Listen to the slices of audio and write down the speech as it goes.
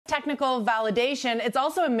technical validation, it's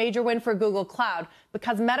also a major win for Google Cloud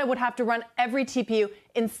because Meta would have to run every TPU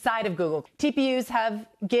inside of Google. TPUs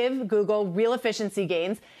give Google real efficiency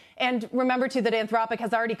gains. And remember, too, that Anthropic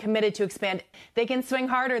has already committed to expand. They can swing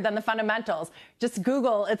harder than the fundamentals. Just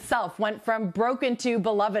Google itself went from broken to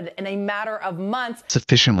beloved in a matter of months.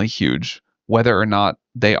 Sufficiently huge, whether or not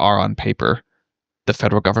they are on paper. The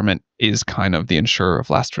federal government is kind of the insurer of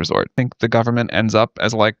last resort. I think the government ends up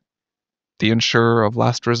as like the insurer of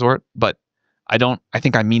last resort, but I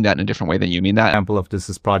think I mean that in a different way than you mean that. Example of this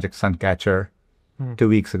is Project Suncatcher 2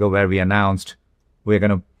 weeks ago, where we announced we're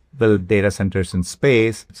going to build data centers in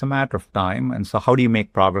space. It's a matter of time. And so how do you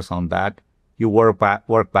make progress on that? You work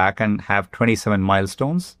back and have 27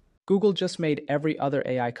 milestones. Google just made every other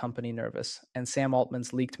AI company nervous, and Sam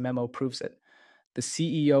Altman's leaked memo proves it. The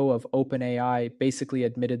CEO of OpenAI basically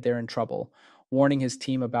admitted they're in trouble, warning his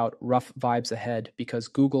team about rough vibes ahead because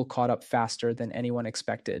Google caught up faster than anyone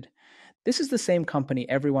expected. This is the same company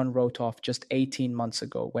everyone wrote off just 18 months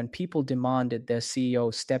ago when people demanded their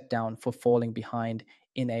CEO step down for falling behind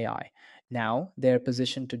in AI. Now, they're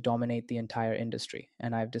positioned to dominate the entire industry,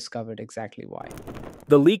 and I've discovered exactly why.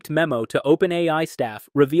 The leaked memo to OpenAI staff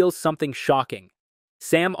reveals something shocking.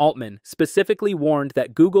 Sam Altman specifically warned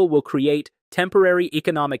that Google will create temporary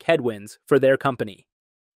economic headwinds for their company.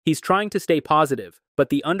 He's trying to stay positive, but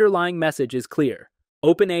the underlying message is clear.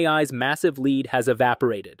 OpenAI's massive lead has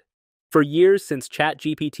evaporated. For years since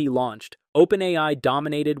ChatGPT launched, OpenAI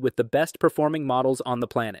dominated with the best performing models on the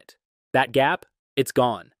planet. That gap? It's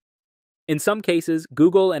gone. In some cases,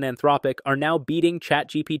 Google and Anthropic are now beating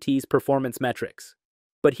ChatGPT's performance metrics.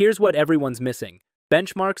 But here's what everyone's missing.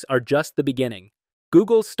 Benchmarks are just the beginning.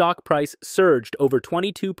 Google's stock price surged over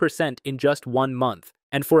 22% in just 1 month,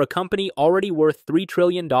 and for a company already worth $3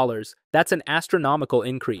 trillion, that's an astronomical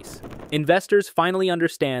increase. Investors finally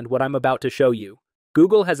understand what I'm about to show you.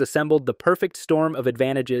 Google has assembled the perfect storm of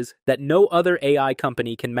advantages that no other AI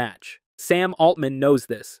company can match. Sam Altman knows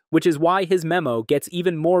this, which is why his memo gets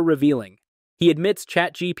even more revealing. He admits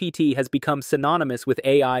ChatGPT has become synonymous with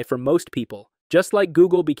AI for most people, just like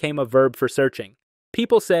Google became a verb for searching.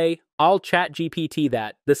 People say, I'll ChatGPT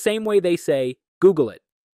that, the same way they say, Google it.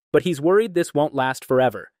 But he's worried this won't last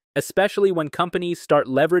forever, especially when companies start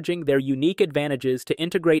leveraging their unique advantages to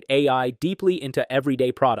integrate AI deeply into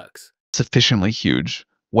everyday products. Sufficiently huge,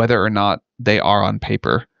 whether or not they are on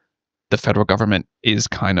paper. The federal government is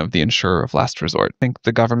kind of the insurer of last resort. I think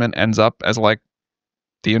the government ends up as like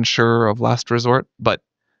the insurer of last resort, but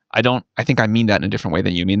I think I mean that in a different way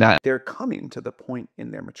than you mean that. They're coming to the point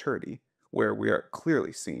in their maturity where we are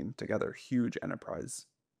clearly seeing together huge enterprise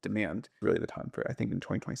demand. Really the time for, I think in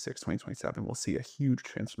 2026, 2027, we'll see a huge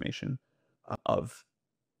transformation of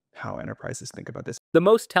how enterprises think about this. The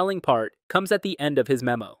most telling part comes at the end of his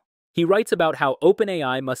memo. He writes about how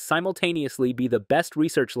OpenAI must simultaneously be the best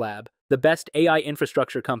research lab, the best AI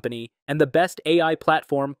infrastructure company, and the best AI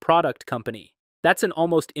platform product company. That's an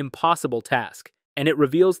almost impossible task, and it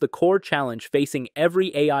reveals the core challenge facing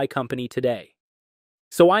every AI company today.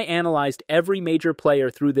 So I analyzed every major player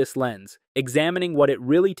through this lens, examining what it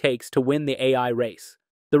really takes to win the AI race.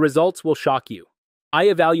 The results will shock you. I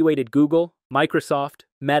evaluated Google, Microsoft,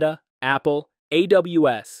 Meta, Apple,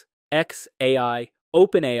 AWS, xAI,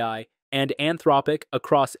 OpenAI, and Anthropic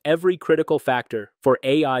across every critical factor for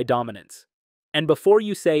AI dominance. And before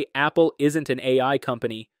you say Apple isn't an AI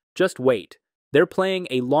company, just wait. They're playing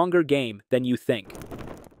a longer game than you think.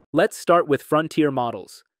 Let's start with frontier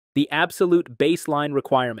models, the absolute baseline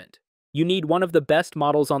requirement. You need one of the best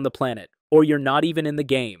models on the planet, or you're not even in the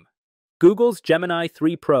game. Google's Gemini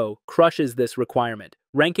 3 Pro crushes this requirement,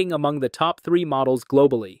 ranking among the top 3 models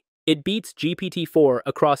globally. It beats GPT-4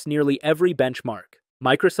 across nearly every benchmark.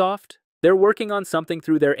 Microsoft? They're working on something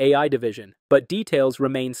through their AI division, but details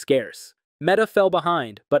remain scarce. Meta fell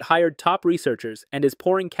behind, but hired top researchers and is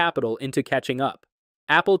pouring capital into catching up.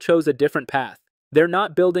 Apple chose a different path. They're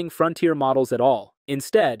not building frontier models at all,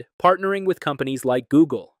 instead, partnering with companies like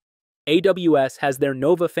Google. AWS has their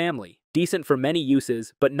Nova family, decent for many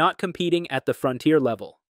uses, but not competing at the frontier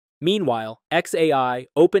level. Meanwhile, xAI,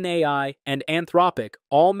 OpenAI, and Anthropic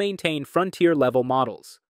all maintain frontier-level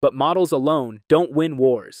models. But models alone don't win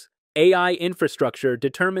wars. AI infrastructure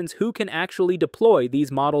determines who can actually deploy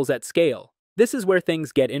these models at scale. This is where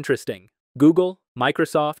things get interesting. Google,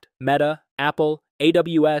 Microsoft, Meta, Apple,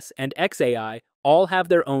 AWS, and xAI all have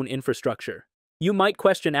their own infrastructure. You might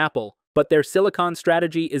question Apple, but their silicon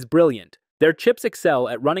strategy is brilliant. Their chips excel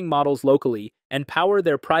at running models locally and power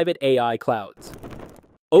their private AI clouds.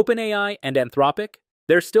 OpenAI and Anthropic?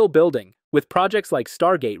 They're still building, with projects like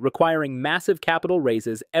Stargate requiring massive capital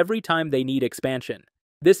raises every time they need expansion.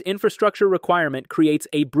 This infrastructure requirement creates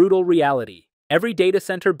a brutal reality. Every data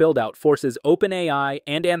center buildout forces OpenAI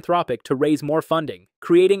and Anthropic to raise more funding,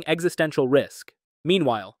 creating existential risk.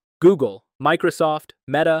 Meanwhile, Google, Microsoft,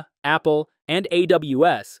 Meta, Apple, and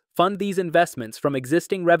AWS fund these investments from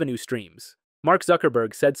existing revenue streams. Mark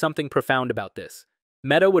Zuckerberg said something profound about this.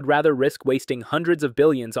 Meta would rather risk wasting hundreds of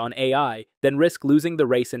billions on AI than risk losing the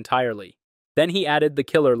race entirely. Then he added the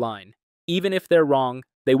killer line, "Even if they're wrong,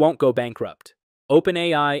 they won't go bankrupt."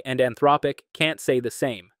 OpenAI and Anthropic can't say the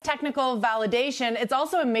same. Technical validation, it's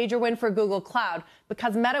also a major win for Google Cloud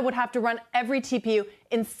because Meta would have to run every TPU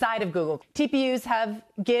inside of Google. TPUs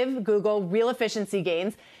give Google real efficiency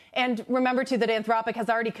gains. And remember, too, that Anthropic has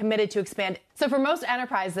already committed to expand. So for most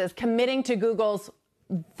enterprises, committing to Google's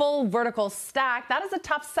full vertical stack, that is a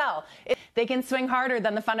tough sell. They can swing harder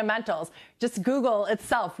than the fundamentals. Just Google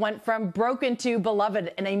itself went from broken to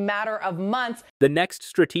beloved in a matter of months. The next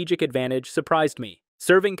strategic advantage surprised me,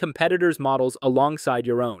 serving competitors' models alongside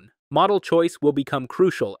your own. Model choice will become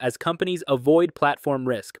crucial as companies avoid platform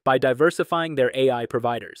risk by diversifying their AI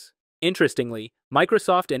providers. Interestingly,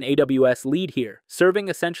 Microsoft and AWS lead here, serving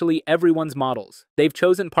essentially everyone's models. They've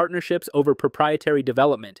chosen partnerships over proprietary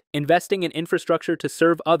development, investing in infrastructure to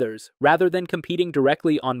serve others rather than competing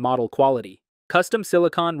directly on model quality. Custom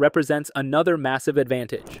silicon represents another massive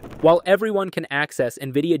advantage. While everyone can access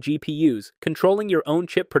NVIDIA GPUs, controlling your own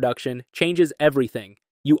chip production changes everything.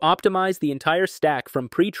 You optimize the entire stack from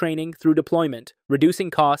pre-training through deployment, reducing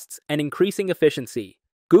costs and increasing efficiency.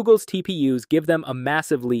 Google's TPUs give them a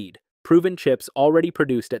massive lead. Proven chips already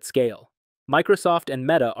produced at scale. Microsoft and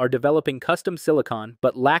Meta are developing custom silicon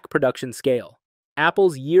but lack production scale.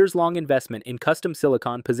 Apple's years-long investment in custom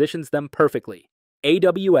silicon positions them perfectly.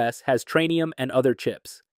 AWS has Trainium and other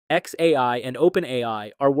chips. xAI and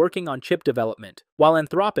OpenAI are working on chip development, while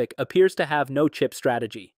Anthropic appears to have no chip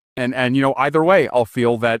strategy. And either way, I'll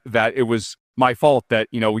feel that it was my fault that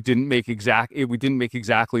we didn't make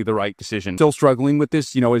exactly the right decision. Still struggling with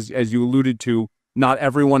this, as you alluded to. Not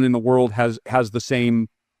everyone in the world has the same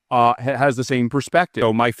perspective.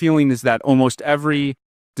 So my feeling is that almost every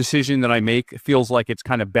decision that I make feels like it's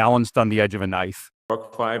kind of balanced on the edge of a knife.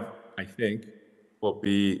 Grok 5, I think, will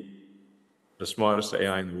be the smartest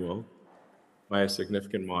AI in the world by a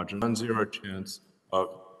significant margin. Non-zero chance of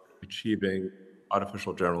achieving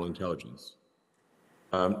artificial general intelligence.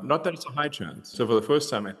 Not that it's a high chance. So for the first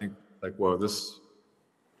time, I think, whoa, this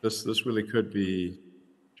really could be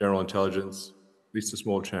general intelligence. At least a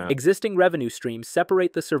small chance. Existing revenue streams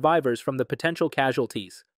separate the survivors from the potential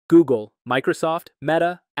casualties. Google, Microsoft,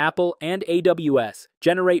 Meta, Apple, and AWS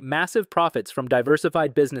generate massive profits from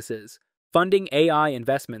diversified businesses, funding AI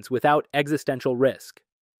investments without existential risk.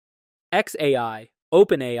 xAI,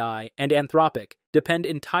 OpenAI, and Anthropic depend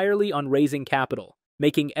entirely on raising capital,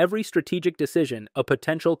 making every strategic decision a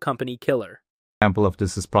potential company killer. Example of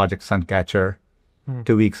this is Project Suncatcher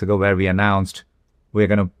 2 weeks ago, where we announced we're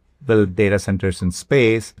going to build data centers in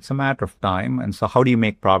space. It's a matter of time. And so how do you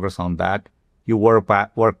make progress on that? You work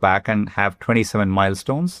back and have 27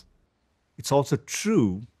 milestones. It's also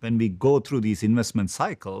true when we go through these investment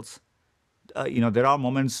cycles, there are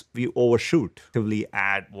moments we overshoot. We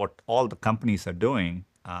add what all the companies are doing.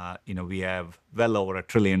 We have well over $1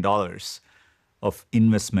 trillion of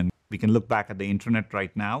investment. We can look back at the internet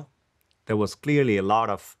right now. There was clearly a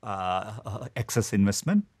lot of excess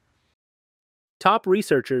investment. Top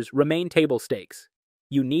researchers remain table stakes.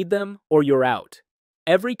 You need them or you're out.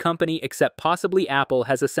 Every company except possibly Apple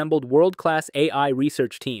has assembled world-class AI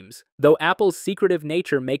research teams, though Apple's secretive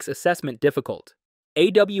nature makes assessment difficult.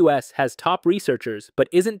 AWS has top researchers but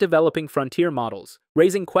isn't developing frontier models,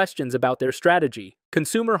 raising questions about their strategy.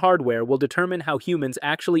 Consumer hardware will determine how humans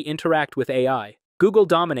actually interact with AI. Google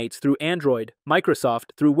dominates through Android,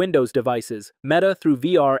 Microsoft through Windows devices, Meta through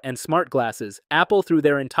VR and smart glasses, Apple through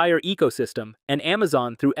their entire ecosystem, and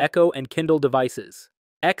Amazon through Echo and Kindle devices.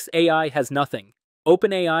 xAI has nothing.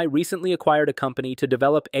 OpenAI recently acquired a company to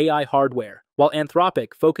develop AI hardware, while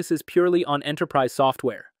Anthropic focuses purely on enterprise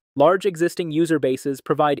software. Large existing user bases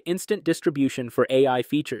provide instant distribution for AI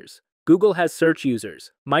features. Google has search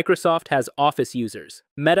users, Microsoft has Office users,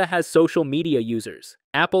 Meta has social media users,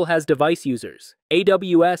 Apple has device users,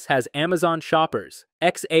 AWS has Amazon shoppers,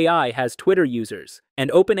 xAI has Twitter users, and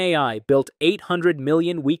OpenAI built 800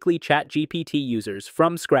 million weekly ChatGPT users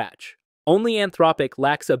from scratch. Only Anthropic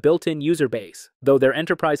lacks a built-in user base, though their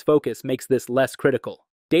enterprise focus makes this less critical.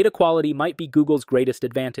 Data quality might be Google's greatest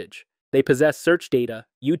advantage. They possess search data,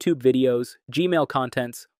 YouTube videos, Gmail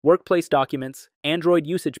contents, workplace documents, Android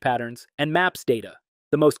usage patterns, and Maps data,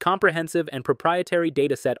 the most comprehensive and proprietary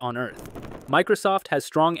dataset on Earth. Microsoft has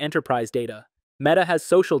strong enterprise data, Meta has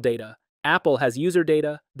social data, Apple has user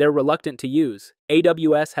data they're reluctant to use.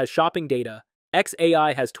 AWS has shopping data.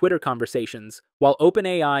 xAI has Twitter conversations, while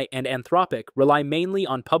OpenAI and Anthropic rely mainly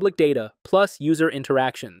on public data plus user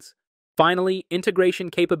interactions. Finally, integration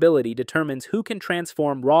capability determines who can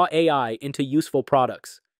transform raw AI into useful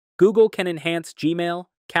products. Google can enhance Gmail,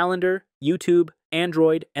 Calendar, YouTube,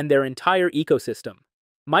 Android, and their entire ecosystem.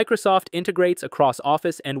 Microsoft integrates across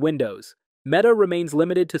Office and Windows. Meta remains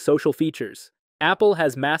limited to social features. Apple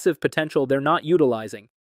has massive potential they're not utilizing.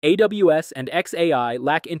 AWS and xAI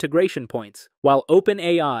lack integration points, while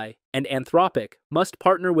OpenAI and Anthropic must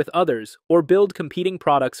partner with others or build competing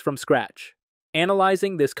products from scratch.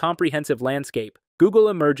 Analyzing this comprehensive landscape, Google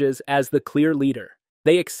emerges as the clear leader.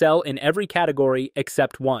 They excel in every category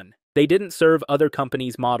except one. They didn't serve other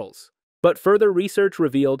companies' models. But further research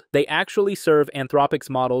revealed they actually serve Anthropic's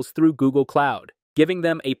models through Google Cloud, giving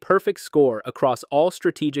them a perfect score across all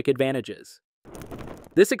strategic advantages.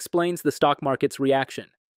 This explains the stock market's reaction.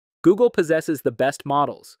 Google possesses the best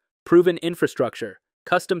models, proven infrastructure,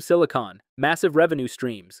 custom silicon, massive revenue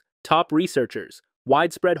streams, top researchers,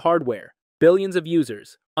 widespread hardware, billions of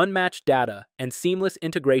users, unmatched data, and seamless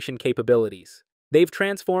integration capabilities. They've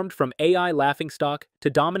transformed from AI laughingstock to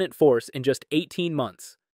dominant force in just 18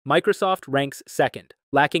 months. Microsoft ranks second,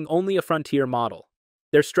 lacking only a frontier model.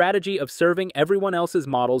 Their strategy of serving everyone else's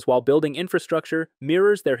models while building infrastructure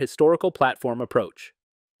mirrors their historical platform approach.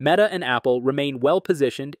 Meta and Apple remain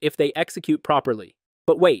well-positioned if they execute properly.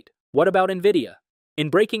 But wait, what about NVIDIA? In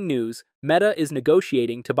breaking news, Meta is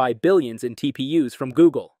negotiating to buy billions in TPUs from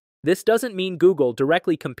Google. This doesn't mean Google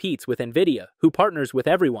directly competes with NVIDIA, who partners with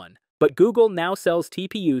everyone, but Google now sells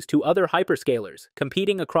TPUs to other hyperscalers,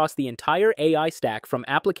 competing across the entire AI stack from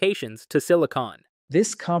applications to silicon.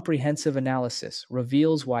 This comprehensive analysis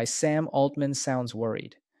reveals why Sam Altman sounds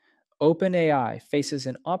worried. OpenAI faces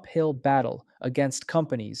an uphill battle against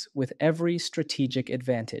companies with every strategic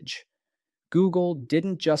advantage. Google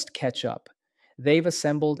didn't just catch up. They've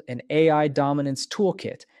assembled an AI dominance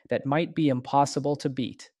toolkit that might be impossible to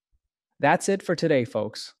beat. That's it for today,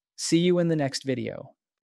 folks. See you in the next video.